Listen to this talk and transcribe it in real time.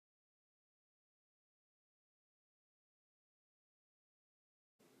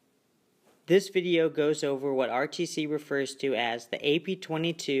This video goes over what RTC refers to as the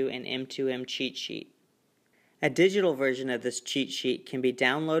AP22 and M2M cheat sheet. A digital version of this cheat sheet can be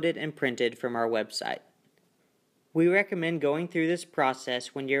downloaded and printed from our website. We recommend going through this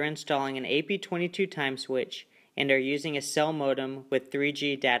process when you're installing an AP22 Time Switch and are using a cell modem with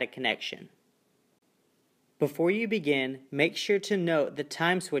 3G data connection. Before you begin, make sure to note the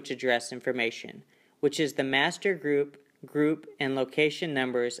time switch address information, which is the master group, and location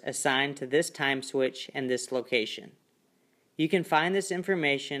numbers assigned to this time switch and this location. You can find this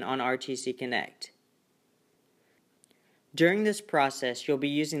information on RTC Connect. During this process, you'll be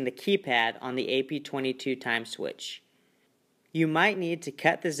using the keypad on the AP22 Time Switch. You might need to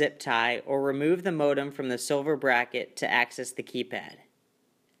cut the zip tie or remove the modem from the silver bracket to access the keypad.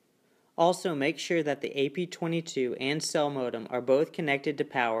 Also, make sure that the AP22 and cell modem are both connected to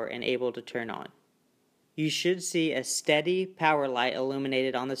power and able to turn on. You should see a steady power light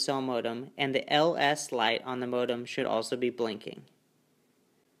illuminated on the cell modem, and the LS light on the modem should also be blinking.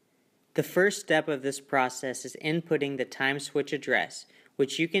 The first step of this process is inputting the time switch address,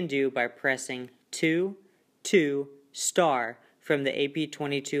 which you can do by pressing 2 star from the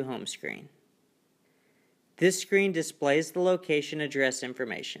AP22 home screen. This screen displays the location address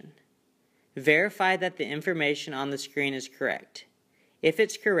information. Verify that the information on the screen is correct. If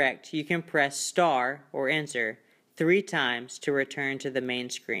it's correct, you can press star or enter 3 times to return to the main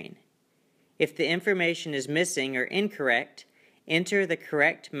screen. If the information is missing or incorrect, enter the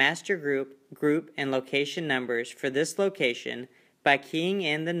correct master group, and location numbers for this location by keying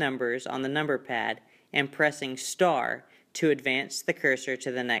in the numbers on the number pad and pressing star to advance the cursor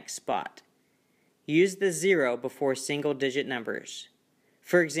to the next spot. Use the 0 before single-digit numbers.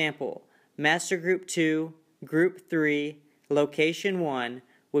 For example, master group 2, group 3, location 1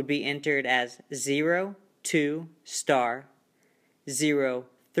 would be entered as 02 star,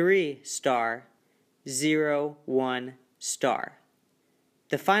 03 star, 01 star.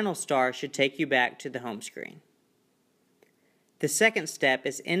 The final star should take you back to the home screen. The second step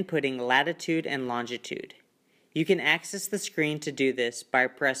is inputting latitude and longitude. You can access the screen to do this by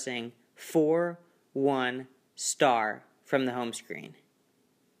pressing 41 star from the home screen.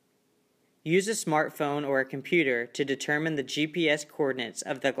 Use a smartphone or a computer to determine the GPS coordinates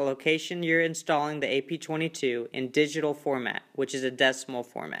of the location you're installing the AP22 in digital format, which is a decimal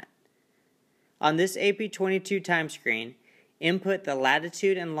format. On this AP22 time screen, input the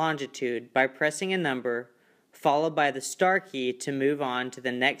latitude and longitude by pressing a number, followed by the star key to move on to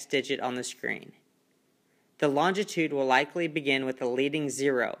the next digit on the screen. The longitude will likely begin with a leading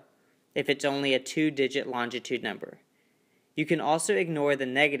 0 if it's only a 2-digit longitude number. You can also ignore the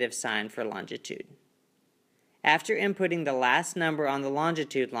negative sign for longitude. After inputting the last number on the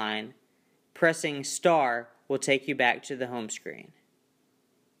longitude line, pressing star will take you back to the home screen.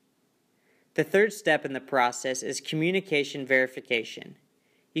 The third step in the process is communication verification.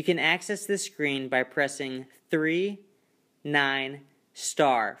 You can access this screen by pressing 9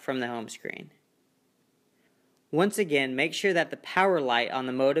 star from the home screen. Once again, make sure that the power light on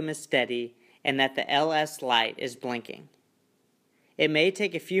the modem is steady and that the LS light is blinking. It may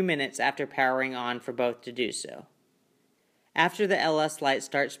take a few minutes after powering on for both to do so. After the LS light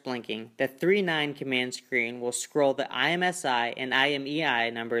starts blinking, the 39 command screen will scroll the IMSI and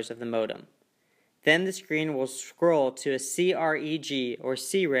IMEI numbers of the modem. Then the screen will scroll to a CREG or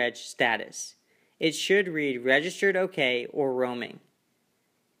CREG status. It should read registered OK or roaming.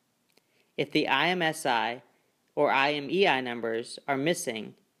 If the IMSI or IMEI numbers are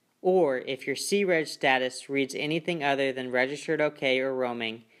missing, or if your CREG status reads anything other than registered OK or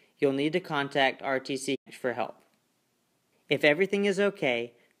roaming, you'll need to contact RTC for help. If everything is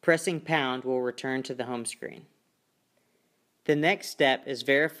OK, pressing pound will return to the home screen. The next step is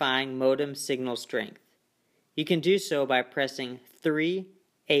verifying modem signal strength. You can do so by pressing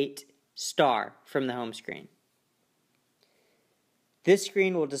 8 star from the home screen. This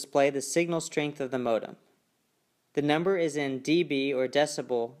screen will display the signal strength of the modem. The number is in dB or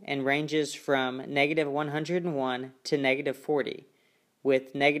decibel and ranges from -101 to -40,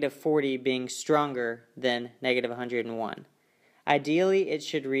 with -40 being stronger than -101. Ideally, it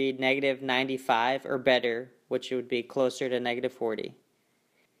should read -95 or better, which would be closer to -40.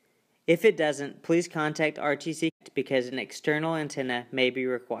 If it doesn't, please contact RTC because an external antenna may be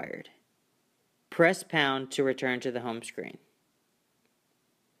required. Press pound to return to the home screen.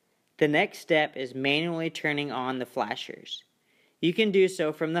 The next step is manually turning on the flashers. You can do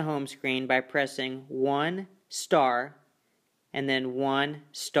so from the home screen by pressing 1 star and then 1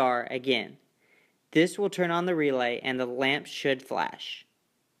 star again. This will turn on the relay and the lamp should flash.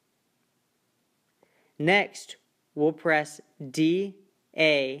 Next, we'll press D,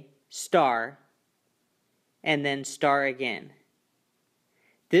 A, star, and then star again.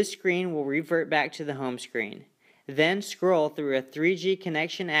 This screen will revert back to the home screen. Then scroll through a 3G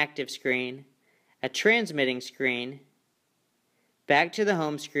connection active screen, a transmitting screen, back to the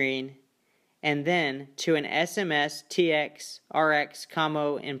home screen, and then to an SMS TX RX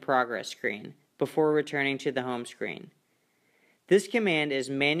commo in progress screen before returning to the home screen. This command is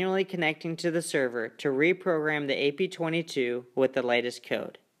manually connecting to the server to reprogram the AP22 with the latest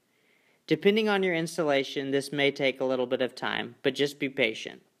code. Depending on your installation, this may take a little bit of time, but just be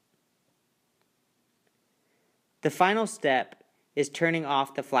patient. The final step is turning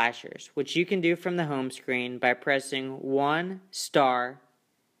off the flashers, which you can do from the home screen by pressing 1 star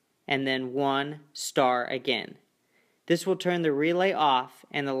and then 1 star again. This will turn the relay off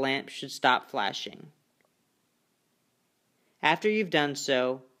and the lamp should stop flashing. After you've done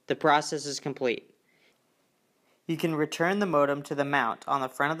so, the process is complete. You can return the modem to the mount on the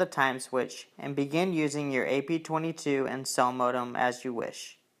front of the time switch and begin using your AP22 and cell modem as you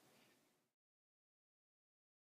wish.